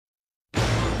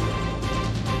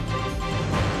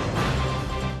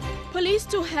Police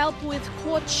to help with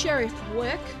court sheriff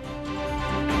work.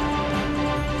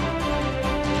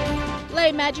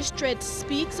 Lay magistrate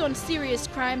speaks on serious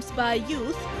crimes by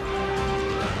youth.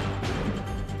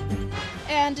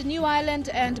 And New Ireland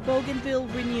and Bougainville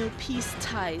renew peace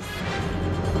ties.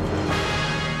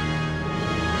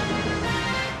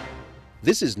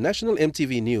 This is National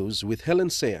EMTV News with Helen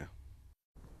Sayer.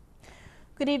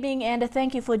 Good evening and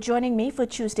thank you for joining me for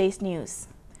Tuesday's news.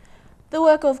 The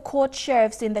work of court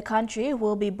sheriffs in the country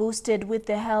will be boosted with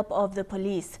the help of the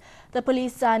police. The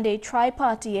police signed a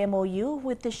tri-party MOU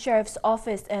with the Sheriff's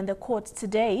Office and the courts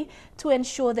today to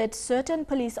ensure that certain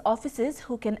police officers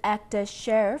who can act as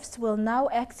sheriffs will now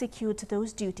execute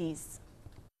those duties.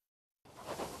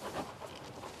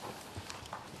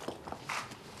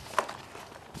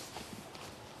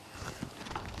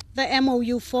 The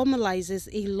MOU formalizes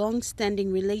a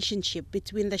long-standing relationship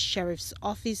between the Sheriff's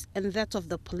Office and that of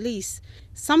the police,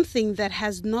 something that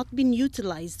has not been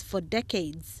utilized for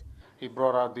decades. He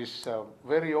brought out this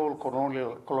very old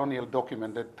colonial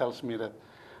document that tells me that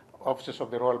officers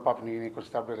of the Royal Papua New Guinea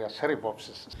Constabulary are sheriff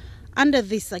officers. Under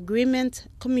this agreement,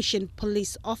 commissioned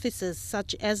police officers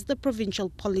such as the provincial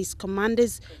police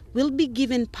commanders will be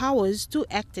given powers to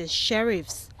act as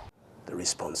sheriffs. The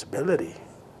responsibility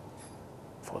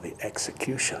for the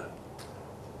execution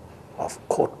of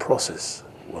court process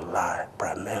will lie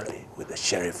primarily with the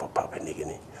Sheriff of Papua New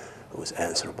Guinea, who is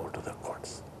answerable to the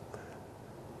courts.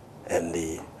 And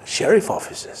the sheriff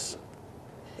officers,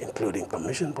 including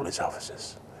commissioned police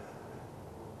officers,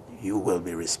 you will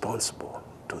be responsible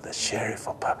to the Sheriff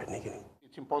of Papua New Guinea.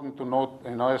 It's important to note,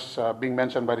 as being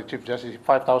mentioned by the Chief Justice,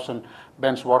 5,000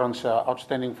 bench warrants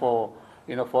outstanding for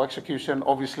execution.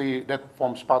 Obviously, that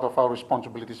forms part of our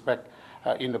responsibilities back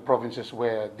in the provinces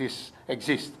where this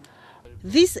exists.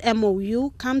 This MOU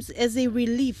comes as a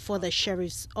relief for the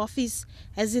Sheriff's Office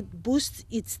as it boosts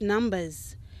its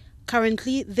numbers.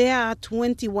 Currently, there are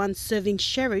 21 serving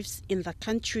sheriffs in the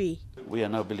country. We are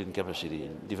now building capacity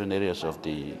in different areas of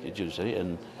the judiciary,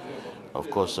 and of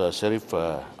course, sheriff,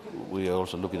 we are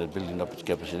also looking at building up its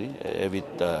capacity, every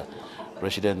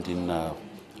resident in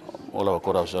all our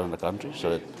courthouses around the country, so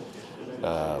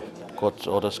that court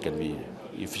orders can be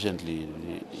efficiently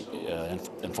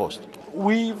enforced.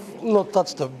 We've not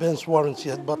touched the bench warrants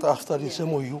yet, but after this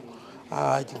MOU,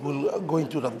 I think we'll go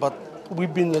into that. But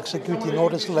we've been executing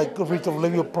orders like writ of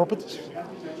levy of properties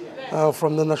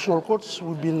from the national courts.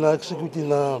 We've been executing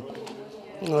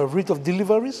writ of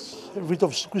deliveries, writ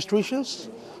of sequestrations.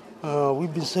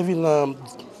 We've been saving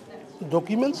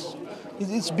documents.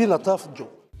 It's been a tough job.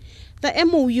 The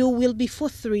MOU will be for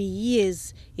 3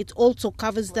 years. It also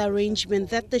covers the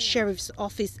arrangement that the Sheriff's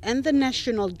Office and the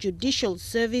National Judicial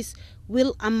Service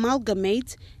will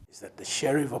amalgamate. Is that the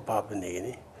Sheriff of Papua New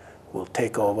Guinea will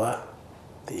take over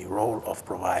the role of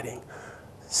providing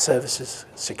services,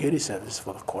 security services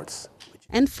for the courts.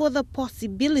 And for the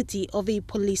possibility of a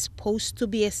police post to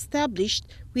be established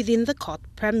within the court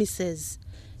premises.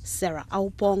 Sarah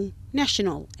Aupong,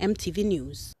 National EMTV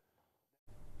News.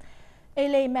 A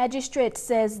lay magistrate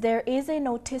says there is a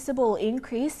noticeable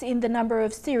increase in the number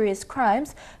of serious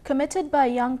crimes committed by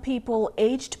young people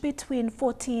aged between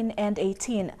 14 and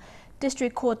 18.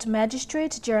 District Court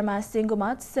Magistrate Jeremiah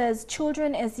Singomat says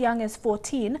children as young as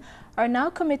 14 are now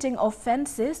committing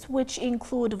offences which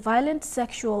include violent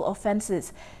sexual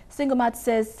offences. Singomat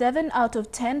says 7 out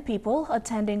of 10 people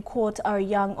attending court are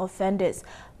young offenders.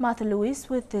 Martha Lewis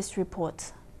with this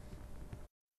report.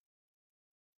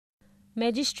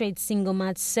 Magistrate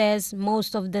Singomat says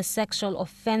most of the sexual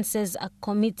offences are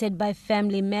committed by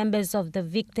family members of the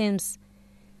victims.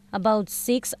 About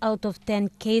 6 out of 10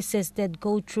 cases that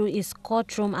go through his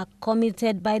courtroom are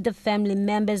committed by the family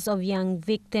members of young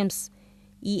victims.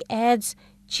 He adds,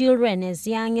 children as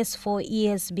young as 4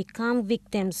 years become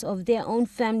victims of their own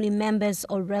family members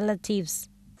or relatives.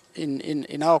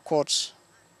 In our courts,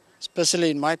 especially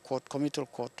in my court, committal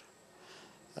court,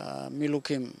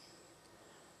 Milukim,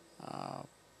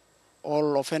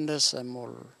 all offenders and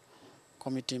all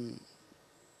committing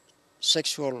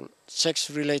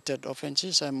sex-related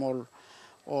offences and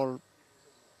all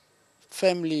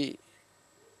family,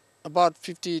 about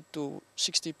 50 to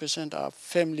 60% are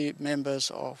family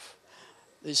members of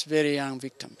these very young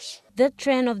victims. The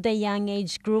trend of the young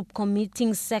age group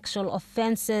committing sexual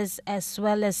offences as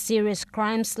well as serious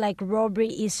crimes like robbery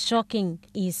is shocking,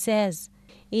 he says.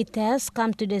 It has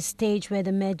come to the stage where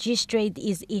the magistrate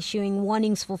is issuing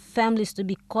warnings for families to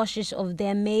be cautious of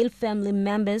their male family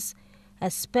members,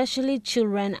 especially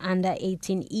children under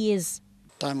 18 years.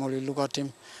 Time only look at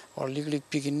him or legally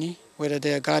beginning, whether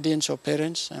they are guardians or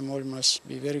parents, and all must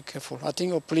be very careful. I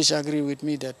think all police agree with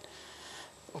me that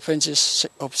offences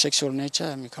of sexual nature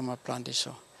and become a planty.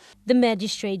 So. The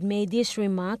magistrate made these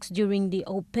remarks during the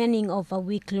opening of a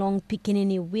week-long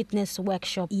Pikinini Witness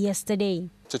workshop yesterday.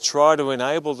 To try to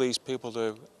enable these people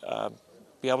to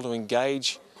be able to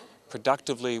engage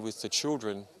productively with the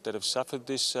children that have suffered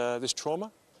this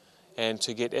trauma and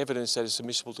to get evidence that is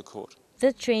admissible to court.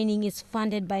 The training is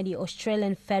funded by the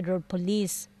Australian Federal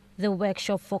Police. The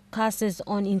workshop focuses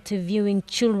on interviewing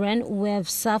children who have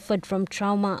suffered from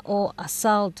trauma or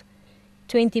assault.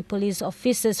 20 police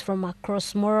officers from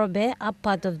across Morobe are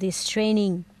part of this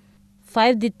training.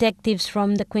 5 detectives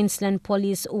from the Queensland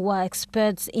Police who are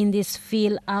experts in this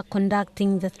field are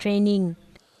conducting the training.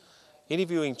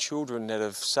 Interviewing children that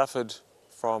have suffered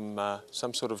from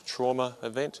some sort of trauma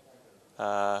event,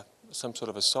 some sort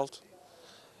of assault,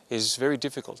 is very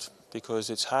difficult because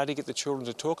it's hard to get the children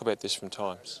to talk about this from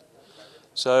times.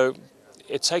 So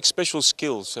it takes special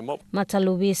skills. Mata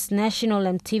Luis, National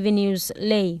EMTV News,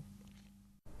 Ley.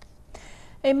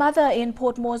 A mother in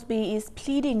Port Moresby is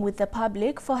pleading with the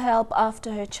public for help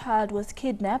after her child was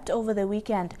kidnapped over the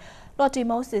weekend. Lottie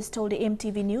Moses told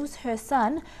EMTV News her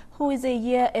son, who is a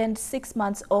year and 6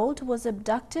 months old, was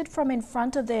abducted from in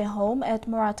front of their home at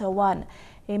Morata 1.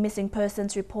 A missing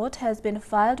persons report has been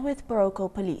filed with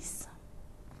Boroko Police.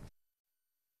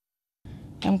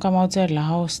 I'm come outside the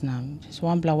house now. It's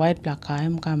one black white black car.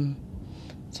 I'm come.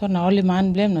 So now only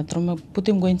man blame not throw me put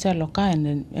him go inside the car and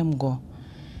then I'm go.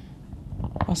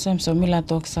 Osem so mila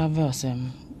talk save osem.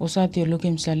 Osati look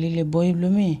him sa lily boy blue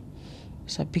me.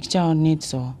 It's a picture on it,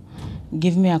 so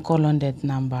give me a call on that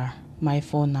number, my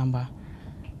phone number.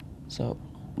 So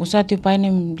Osati find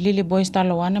him lily boy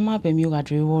style one map and you got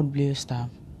reward blue stuff.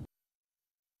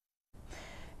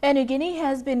 Air Niugini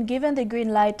has been given the green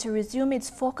light to resume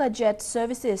its Fokker jet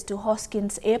services to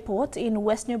Hoskins Airport in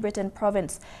West New Britain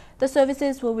Province. The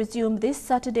services will resume this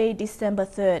Saturday, December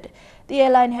 3rd. The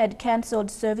airline had cancelled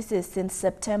services since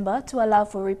September to allow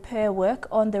for repair work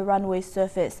on the runway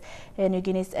surface. Air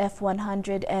Niugini's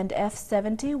F-100 and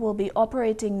F-70 will be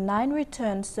operating 9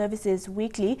 return services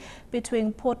weekly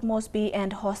between Port Moresby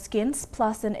and Hoskins,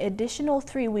 plus an additional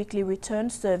 3 weekly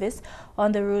return service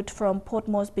on the route from Port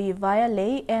Moresby via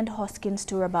Ley and Hoskins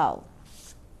to Rabaul.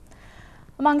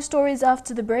 Among stories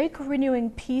after the break,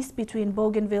 renewing peace between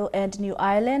Bougainville and New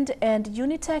Ireland, and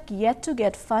Unitec yet to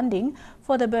get funding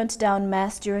for the burnt-down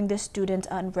mass during the student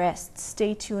unrest.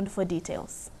 Stay tuned for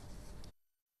details.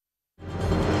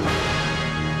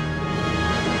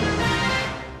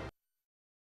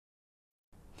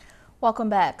 Welcome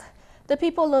back. The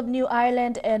people of New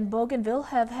Ireland and Bougainville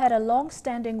have had a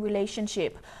long-standing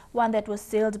relationship, one that was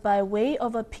sealed by way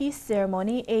of a peace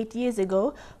ceremony 8 years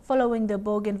ago following the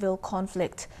Bougainville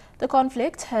conflict. The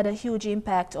conflict had a huge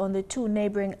impact on the 2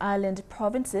 neighboring island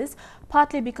provinces,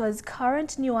 partly because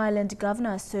current New Ireland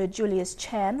Governor Sir Julius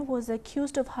Chan was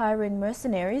accused of hiring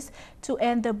mercenaries to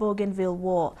end the Bougainville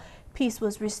War. Peace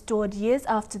was restored years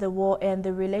after the war, and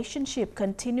the relationship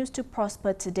continues to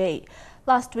prosper today.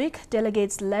 Last week,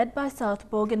 delegates led by South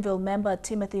Bougainville member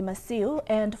Timothy Masiu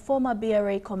and former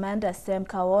BRA commander Sam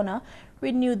Kawana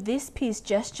renewed this peace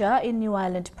gesture in New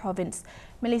Ireland Province.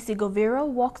 Melissa Govero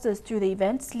walks us through the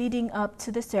events leading up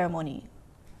to the ceremony.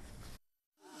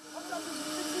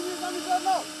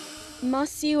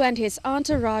 Masiu and his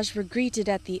entourage were greeted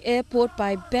at the airport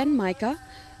by Ben Micah,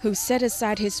 who set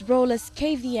aside his role as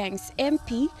KVANG's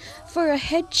MP for a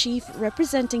head chief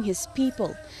representing his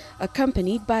people,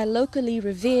 accompanied by locally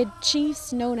revered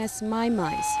chiefs known as Mai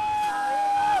Mais.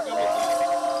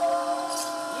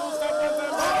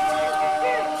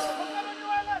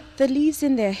 The leaves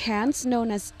in their hands, known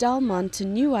as dalman to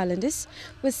New Islanders,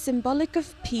 was symbolic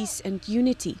of peace and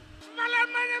unity.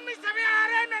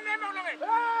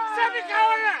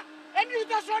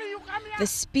 The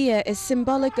spear is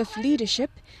symbolic of leadership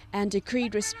and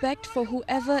decreed respect for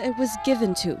whoever it was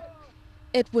given to.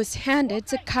 It was handed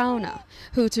to Kauna,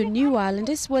 who to New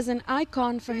Islanders was an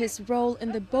icon for his role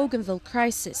in the Bougainville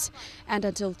crisis, and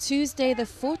until Tuesday the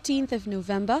 14th of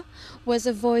November was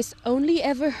a voice only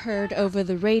ever heard over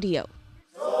the radio.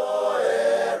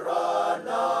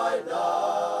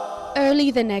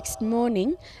 Early the next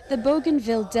morning, the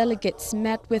Bougainville delegates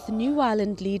met with New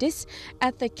Ireland leaders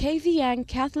at the KVANG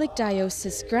Catholic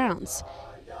Diocese grounds.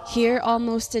 Here,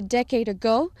 almost a decade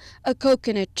ago, a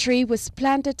coconut tree was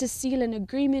planted to seal an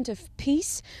agreement of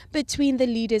peace between the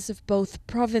leaders of both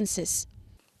provinces.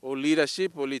 Our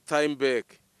leadership only time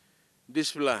back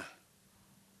display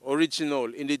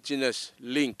original indigenous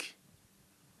link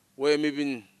where we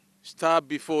been started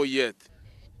before yet.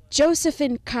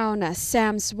 Josephine Kauna,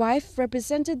 Sam's wife,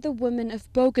 represented the women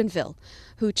of Bougainville,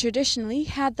 who traditionally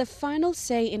had the final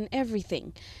say in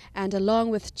everything, and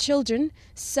along with children,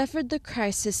 suffered the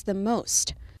crisis the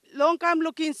most. Long time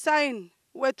looking sign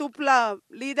where to pla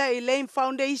leader Elaine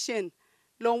Foundation.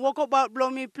 Long walk about blow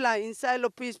me pla inside the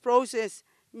peace process.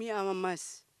 Me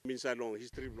amamas.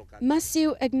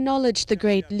 Masiu acknowledged the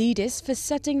great leaders for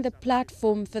setting the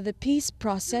platform for the peace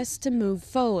process to move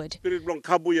forward.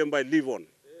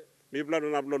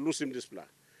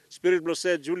 Spirit blood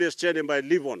said Julius Chedem by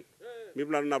Livon. Me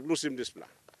plan not lose him display.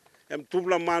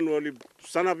 Tubla man only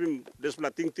son of him display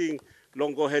ting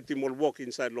long go ahead him will walk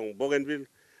inside long Bougainville.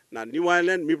 Now New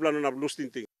Ireland, me plan not lose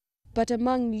ting. But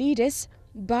among leaders,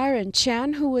 Byron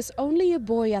Chan, who was only a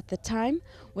boy at the time,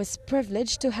 was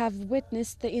privileged to have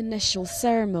witnessed the initial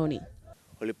ceremony.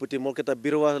 Oli put him kita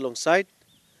birwa alongside.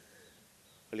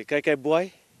 Oli kai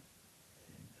boy.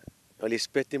 Oli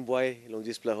spet him boy long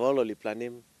display hall. Oli plan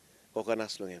him.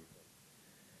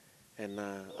 And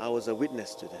I was a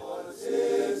witness to that.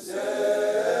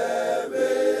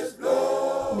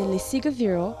 Melissa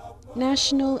Gaviro,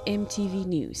 National EMTV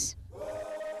News.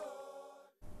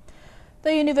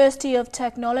 The University of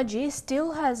Technology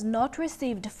still has not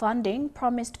received funding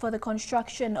promised for the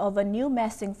construction of a new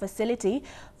massing facility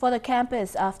for the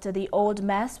campus after the old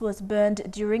mass was burned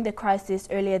during the crisis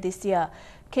earlier this year.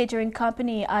 Catering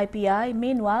company IPI,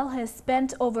 meanwhile, has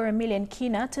spent over £1 million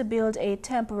kina to build a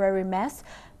temporary mass,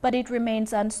 but it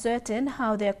remains uncertain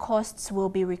how their costs will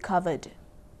be recovered.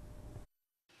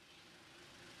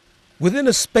 Within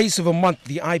a space of a month,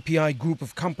 the IPI group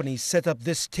of companies set up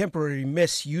this temporary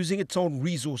mess using its own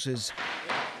resources.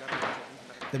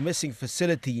 The messing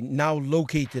facility, now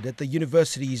located at the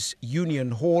university's Union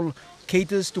Hall,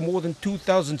 caters to more than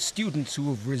 2,000 students who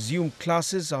have resumed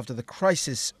classes after the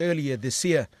crisis earlier this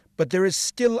year. But there is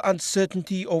still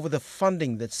uncertainty over the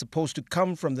funding that's supposed to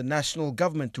come from the national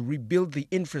government to rebuild the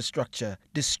infrastructure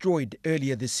destroyed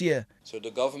earlier this year. So the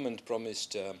government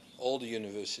promised all the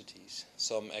universities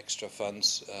some extra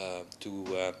funds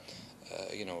to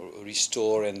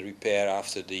restore and repair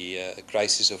after the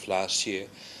crisis of last year.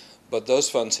 But those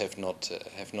funds have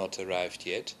not arrived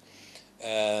yet.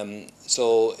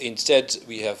 So instead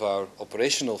we have our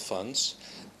operational funds,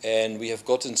 and we have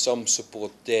gotten some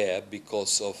support there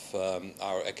because of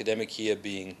our academic year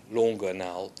being longer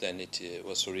now than it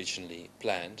was originally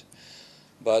planned.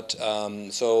 But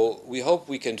so we hope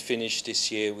we can finish this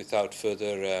year without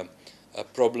further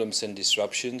problems and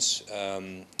disruptions.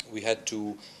 We had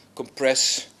to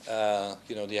compress,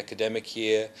 the academic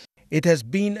year. It has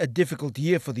been a difficult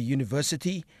year for the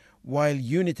university. While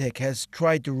Unitec has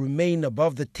tried to remain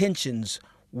above the tensions,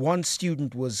 one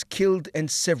student was killed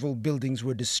and several buildings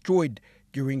were destroyed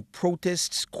during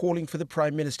protests calling for the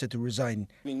Prime Minister to resign.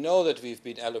 We know that we've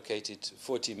been allocated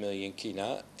 40 million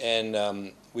kina,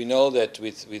 and we know that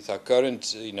with our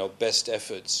current best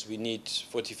efforts, we need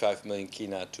 45 million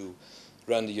kina to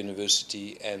run the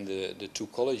university and the two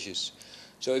colleges.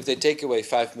 So if they take away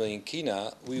 5 million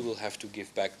kina, we will have to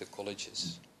give back the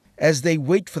colleges. As they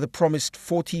wait for the promised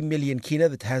 40 million kina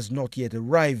that has not yet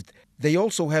arrived, they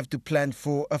also have to plan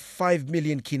for a 5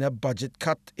 million kina budget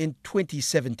cut in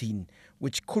 2017,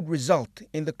 which could result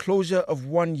in the closure of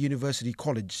one university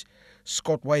college.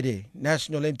 Scott Waide,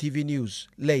 National EMTV News,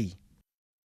 Ley.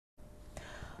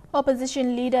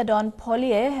 Opposition leader Don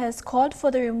Pollier has called for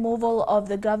the removal of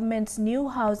the government's new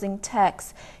housing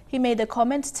tax. He made the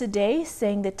comments today,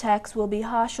 saying the tax will be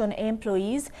harsh on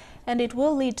employees and it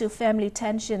will lead to family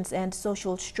tensions and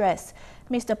social stress.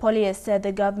 Mr. Pollier said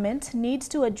the government needs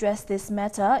to address this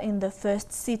matter in the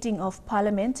first sitting of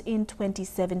Parliament in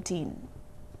 2017.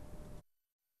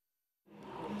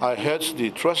 I urge the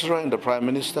Treasurer and the Prime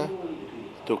Minister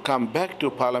to come back to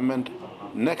Parliament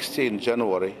next year in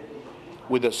January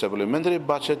with a supplementary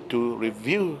budget to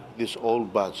review this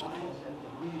old budget.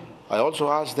 I also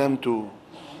ask them to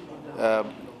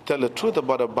tell the truth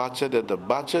about the budget, that the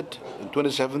budget in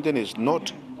 2017 is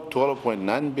not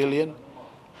 12.9 billion,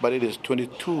 but it is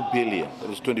 22 billion.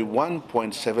 It is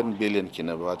 21.7 billion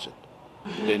kina budget.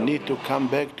 They need to come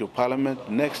back to Parliament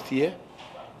next year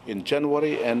in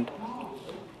January and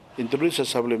introduce a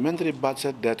supplementary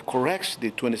budget that corrects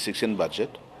the 2016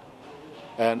 budget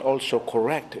and also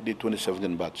correct the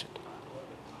 2017 budget.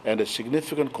 And a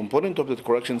significant component of that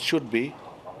correction should be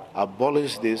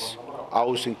abolish this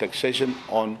housing taxation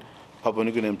on Papua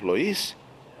New Guinea employees,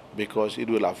 because it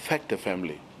will affect the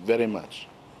family very much.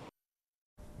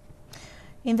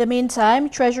 In the meantime,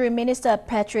 Treasury Minister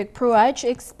Patrick Pruach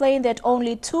explained that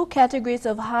only 2 categories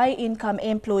of high-income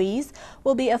employees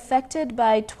will be affected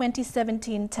by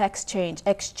 2017 tax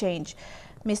exchange.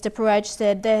 Mr. Puraj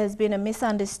said there has been a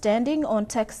misunderstanding on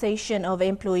taxation of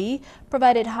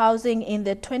employee-provided housing in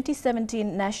the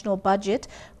 2017 national budget,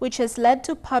 which has led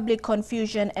to public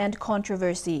confusion and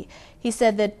controversy. He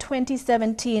said the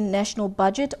 2017 national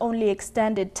budget only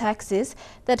extended taxes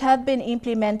that have been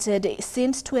implemented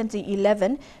since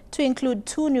 2011 to include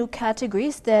 2 new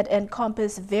categories that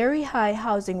encompass very high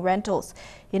housing rentals.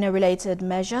 In a related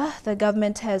measure, the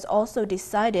government has also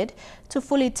decided to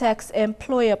fully tax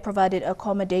employer-provided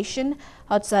accommodation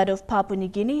outside of Papua New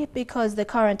Guinea because the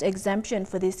current exemption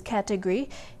for this category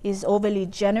is overly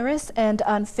generous and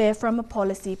unfair from a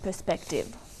policy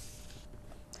perspective.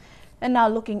 And now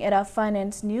looking at our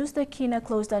finance news, the kina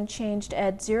closed unchanged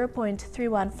at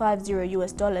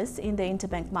 $0.3150 in the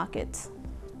interbank market.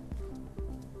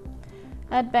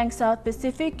 At Bank South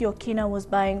Pacific, your kina was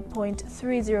buying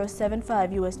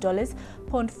 $0.3075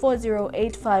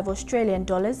 $0.4085 Australian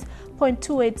dollars,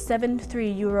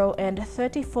 $0.2873 euro and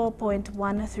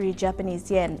 34.13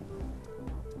 Japanese yen.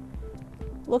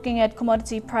 Looking at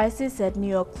commodity prices at New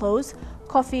York close,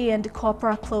 coffee and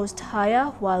copper closed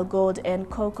higher, while gold and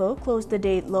cocoa closed the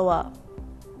day lower.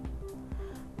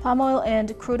 Palm oil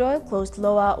and crude oil closed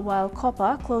lower, while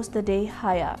copper closed the day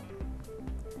higher.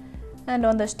 And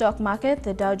on the stock market,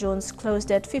 the Dow Jones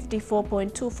closed at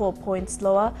 54.24 points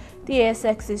lower, the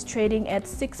ASX is trading at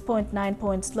 6.9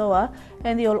 points lower,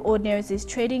 and the All Ordinaries is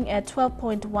trading at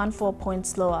 12.14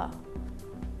 points lower.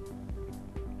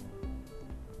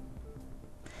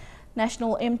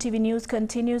 National EMTV News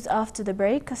continues after the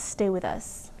break. Stay with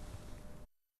us.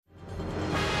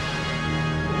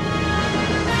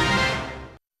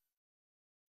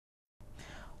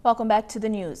 Welcome back to the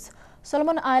news.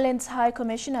 Solomon Islands High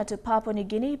Commissioner to Papua New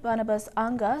Guinea, Barnabas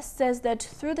Anga, says that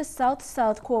through the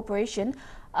South-South cooperation,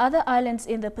 other islands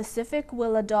in the Pacific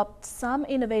will adopt some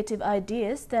innovative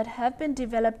ideas that have been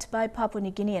developed by Papua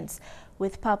New Guineans.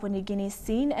 With Papua New Guinea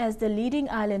seen as the leading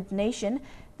island nation,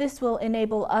 this will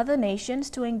enable other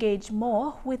nations to engage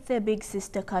more with their big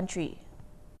sister country.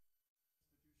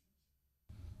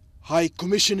 High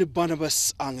Commissioner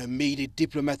Barnabas Anga made a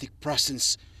diplomatic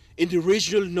presence in the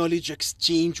Regional Knowledge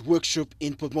Exchange Workshop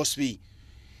in Port Moresby.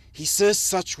 He says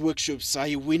such workshops are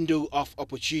a window of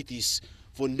opportunities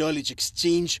for knowledge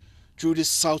exchange through the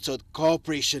South-South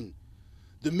cooperation.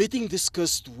 The meeting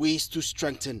discussed ways to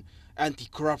strengthen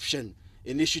anti-corruption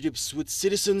initiatives with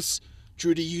citizens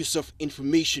through the use of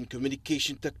information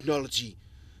communication technology.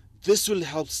 This will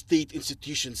help state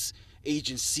institutions,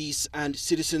 agencies and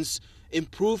citizens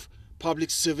improve public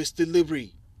service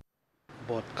delivery.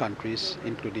 Both countries,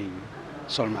 including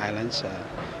Solomon Islands,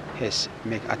 has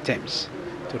made attempts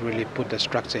to really put the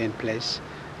structure in place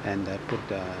and put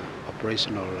the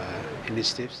operational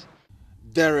initiatives.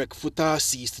 Derek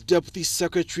Futasi is the Deputy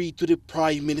Secretary to the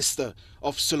Prime Minister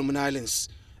of Solomon Islands.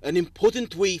 An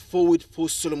important way forward for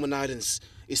Solomon Islands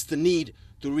is the need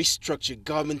to restructure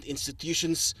government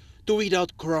institutions to weed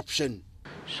out corruption.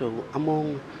 So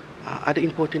among other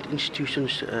important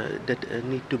institutions that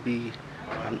need to be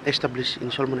established in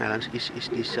Solomon Islands is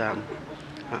this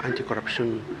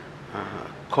anti-corruption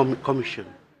commission.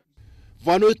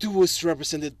 Vanuatu was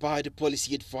represented by the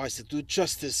Policy Advisor to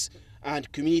Justice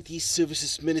and Community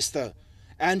Services Minister,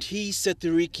 and he said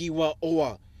to Riki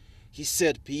Wa'oa. He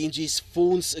said PNG's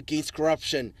Phones Against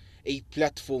Corruption, a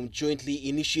platform jointly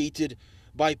initiated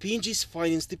by PNG's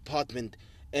Finance Department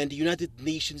and the United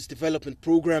Nations Development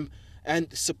Programme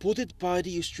and supported by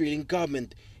the Australian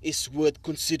government, is worth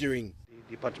considering.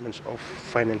 Departments of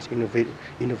Finance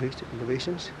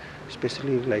innovations,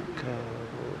 especially like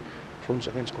Phones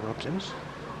Against Corruptions,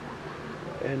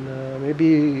 and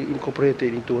maybe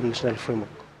incorporated into a national framework.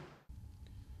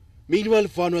 Meanwhile,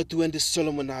 Vanuatu and the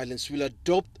Solomon Islands will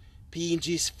adopt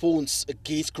PNG's Phones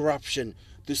Against Corruption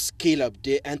to scale up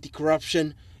their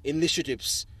anti-corruption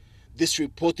initiatives. This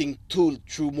reporting tool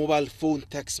through mobile phone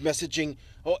text messaging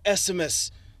or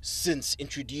SMS, since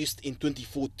introduced in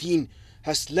 2014,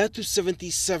 has led to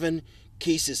 77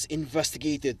 cases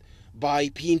investigated by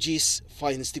PNG's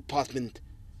Finance Department.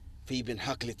 Fabian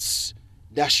Haklitz,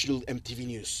 National EMTV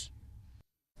News.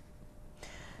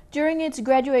 During its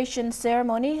graduation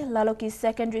ceremony, Laloki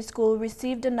Secondary School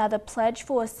received another pledge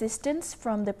for assistance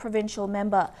from the provincial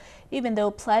member, even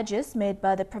though pledges made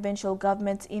by the provincial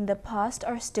government in the past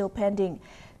are still pending.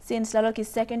 Since Laloki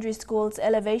Secondary School's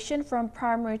elevation from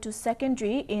primary to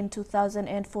secondary in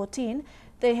 2014,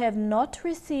 they have not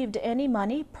received any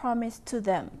money promised to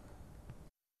them.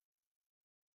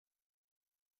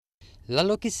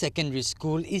 Laloki Secondary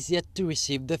School is yet to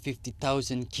receive the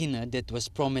 50,000 kina that was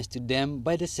promised to them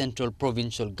by the central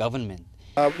provincial government.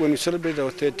 When we celebrated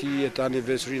our 30th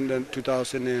anniversary in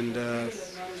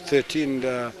 2013,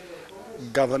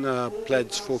 governor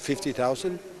pledged for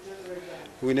 50,000.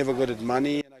 We never got that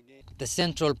money. The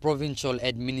Central Provincial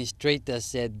Administrator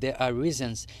said there are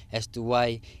reasons as to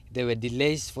why there were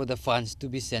delays for the funds to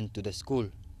be sent to the school.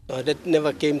 That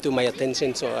never came to my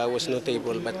attention, so I was not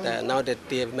able. But now that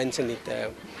they have mentioned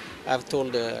it, I've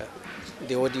told the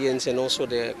audience and also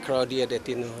the crowd here that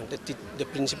that the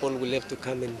principal will have to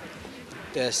come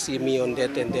and see me on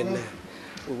that, and then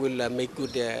we will make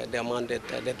good the amount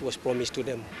that was promised to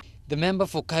them. The member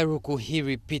for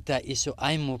Kairuku-Hiri, Peter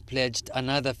Isoaimo, pledged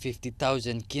another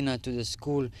 50,000 kina to the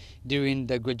school during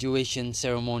the graduation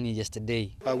ceremony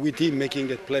yesterday. With him making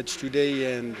that pledge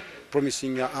today and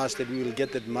promising us that we will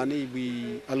get that money,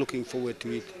 we are looking forward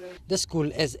to it. The school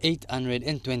has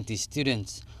 820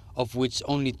 students, of which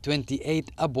only 28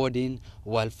 are boarding,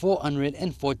 while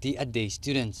 440 are day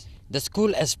students. The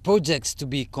school has projects to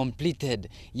be completed,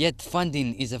 yet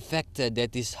funding is a factor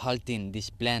that is halting these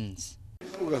plans.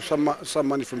 We have some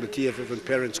money from the TFF and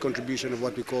parents' contribution of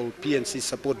what we call PNC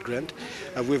support grant.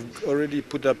 We've already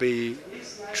put up a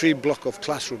 3-block of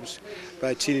classrooms,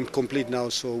 but it's incomplete now.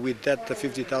 So with that, the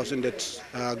 50,000 that's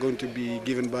going to be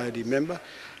given by the member,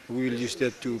 we will use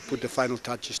that to put the final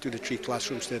touches to the 3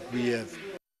 classrooms that we have.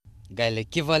 Gaile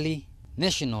Kivali,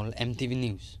 National EMTV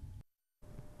News.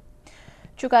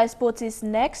 Chukai Sports is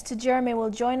next. Jeremy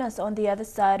will join us on the other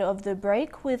side of the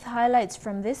break with highlights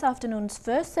from this afternoon's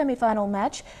first semi-final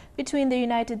match between the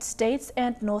United States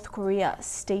and North Korea.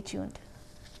 Stay tuned.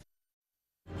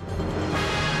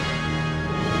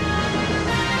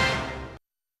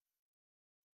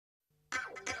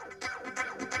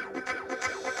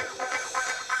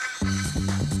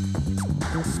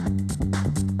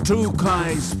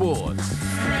 Chukai Sports.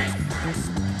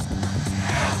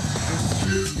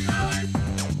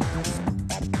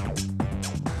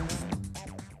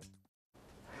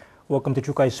 Welcome to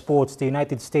Chukai Sports. The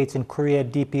United States and Korea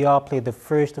DPR played the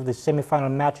first of the semi-final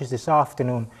matches this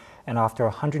afternoon, and after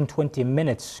 120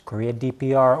 minutes, Korea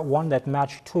DPR won that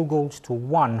match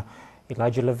 2-1.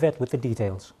 Elijah Levet with the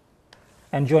details.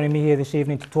 And joining me here this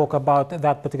evening to talk about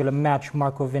that particular match,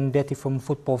 Marco Vendetti from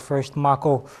Football First.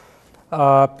 Marco,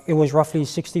 it was roughly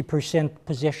 60%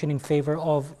 possession in favor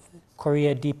of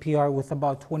Korea DPR with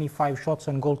about 25 shots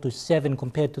on goal to 7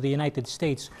 compared to the United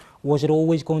States. Was it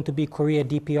always going to be Korea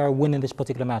DPR winning this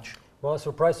particular match? Well,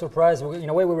 surprise, surprise. In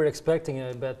a way, we were expecting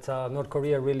it, but North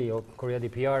Korea really, or Korea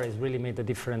DPR, has really made the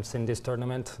difference in this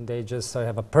tournament. They just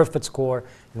have a perfect score,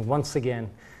 and once again,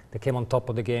 they came on top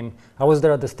of the game. I was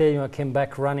there at the stadium. I came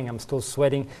back running. I'm still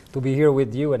sweating to be here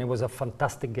with you, and it was a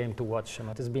fantastic game to watch,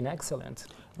 and it has been excellent.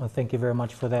 Well, thank you very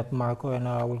much for that, Marco, and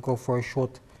we'll go for a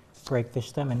short break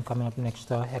this time, and coming up next,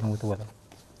 heading with the weather.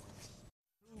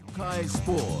 Chukai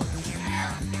Sports.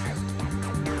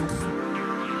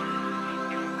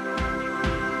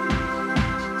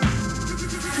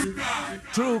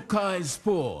 Chukai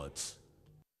Sports.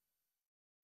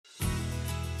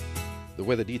 The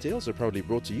weather details are proudly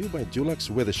brought to you by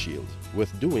Dulux Weather Shield.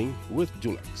 Worth doing with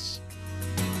Dulux.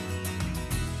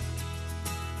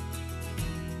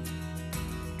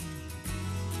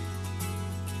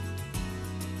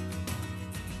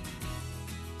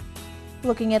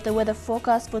 Looking at the weather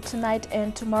forecast for tonight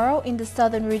and tomorrow, in the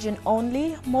southern region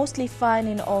only, mostly fine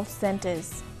in all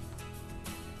centers.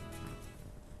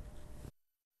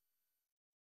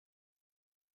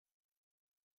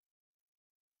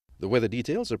 The weather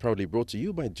details are proudly brought to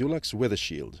you by Dulux Weather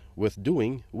Shield. Worth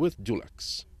doing with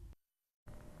Dulux.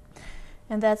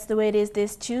 And that's the way it is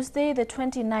this Tuesday, the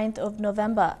 29th of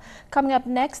November. Coming up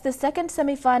next, the second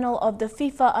semi-final of the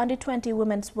FIFA Under-20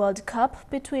 Women's World Cup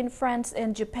between France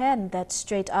and Japan. That's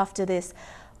straight after this.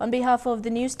 On behalf of the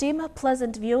news team,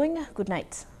 pleasant viewing. Good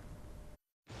night.